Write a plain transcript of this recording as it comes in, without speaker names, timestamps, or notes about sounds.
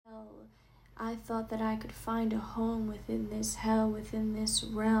I thought that I could find a home within this hell, within this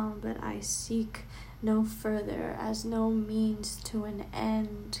realm, but I seek no further, as no means to an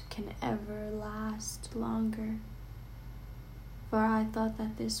end can ever last longer. For I thought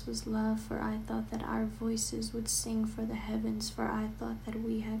that this was love, for I thought that our voices would sing for the heavens, for I thought that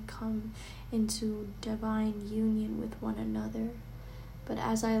we had come into divine union with one another. But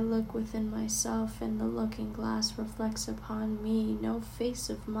as I look within myself and the looking glass reflects upon me, no face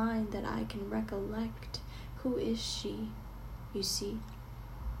of mine that I can recollect. Who is she, you see?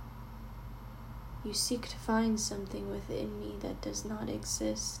 You seek to find something within me that does not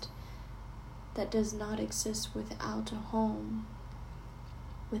exist without a home,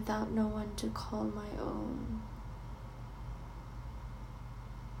 without no one to call my own.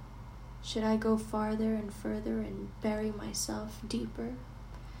 Should I go farther and further and bury myself deeper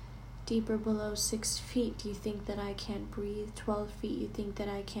below 6 feet, you think that I can't breathe. 12 feet, you think that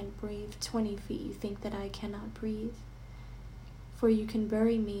I can't breathe. 20 feet, you think that I cannot breathe. For you can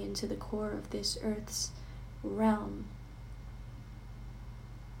bury me into the core of this earth's realm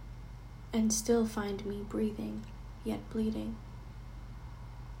and still find me breathing, yet bleeding.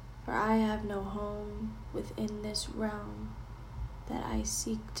 For I have no home within this realm that I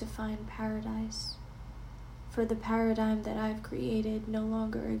seek to find paradise. For the paradigm that I've created no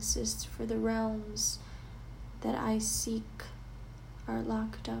longer exists, for the realms that I seek are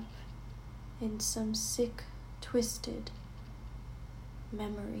locked up in some sick, twisted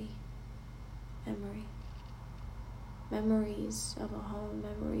memories of a home,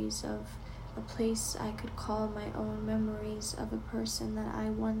 memories of a place I could call my own, memories of a person that I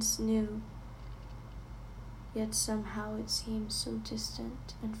once knew, yet somehow it seems so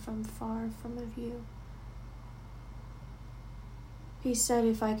distant and from far from a view. He said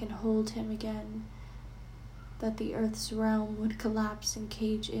if I can hold him again, that the earth's realm would collapse and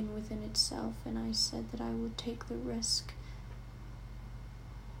cage in within itself, and I said that I would take the risk.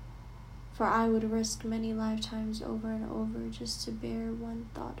 For I would risk many lifetimes over and over just to bear one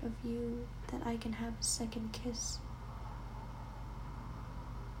thought of you, that I can have a second kiss.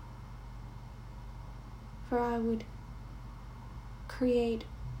 For I would create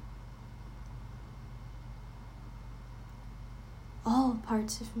all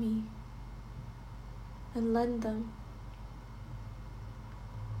parts of me and lend them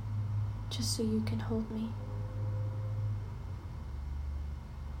just so you can hold me.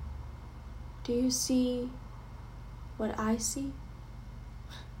 Do you see what I see?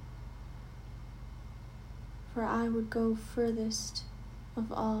 For I would go furthest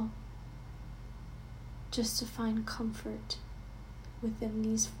of all just to find comfort within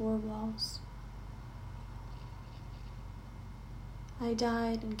these 4 walls. I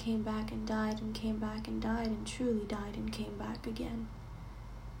died and came back and died and came back and died and truly died and came back again.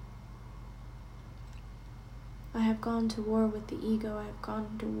 I have gone to war with the ego, I have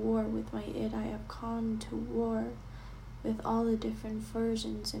gone to war with my id, I have gone to war with all the different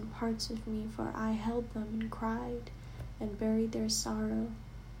versions and parts of me, for I held them and cried and buried their sorrow,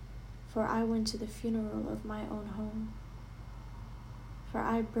 for I went to the funeral of my own home, for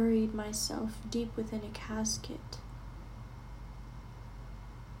I buried myself deep within a casket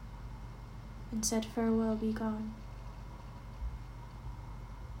and said, farewell, be gone.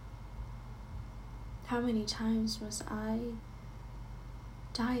 How many times must I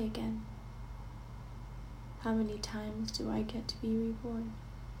die again? How many times do I get to be reborn?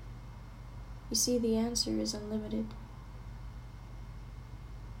 You see, the answer is unlimited.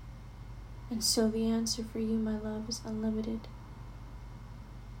 And so the answer for you, my love, is unlimited.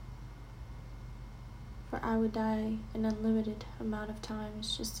 For I would die an unlimited amount of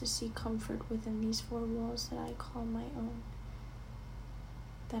times just to seek comfort within these 4 walls that I call my own,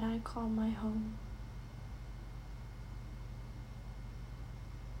 that I call my home.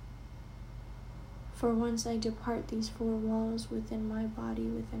 For once I depart these 4 walls within my body,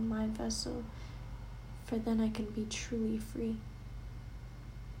 within my vessel, for then I can be truly free.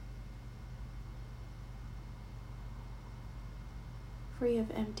 Free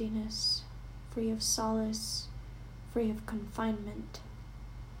of emptiness, free of solace, free of confinement,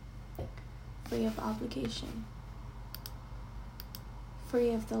 free of obligation,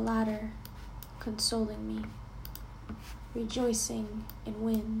 free of the latter consoling me, rejoicing in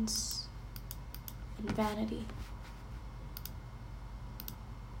winds and vanity.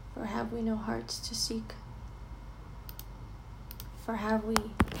 For have we no hearts to seek? For have we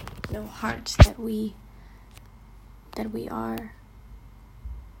no hearts that we are?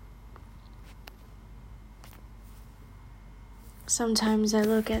 Sometimes I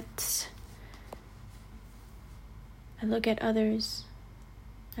look at others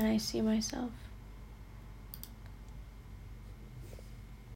and I see myself.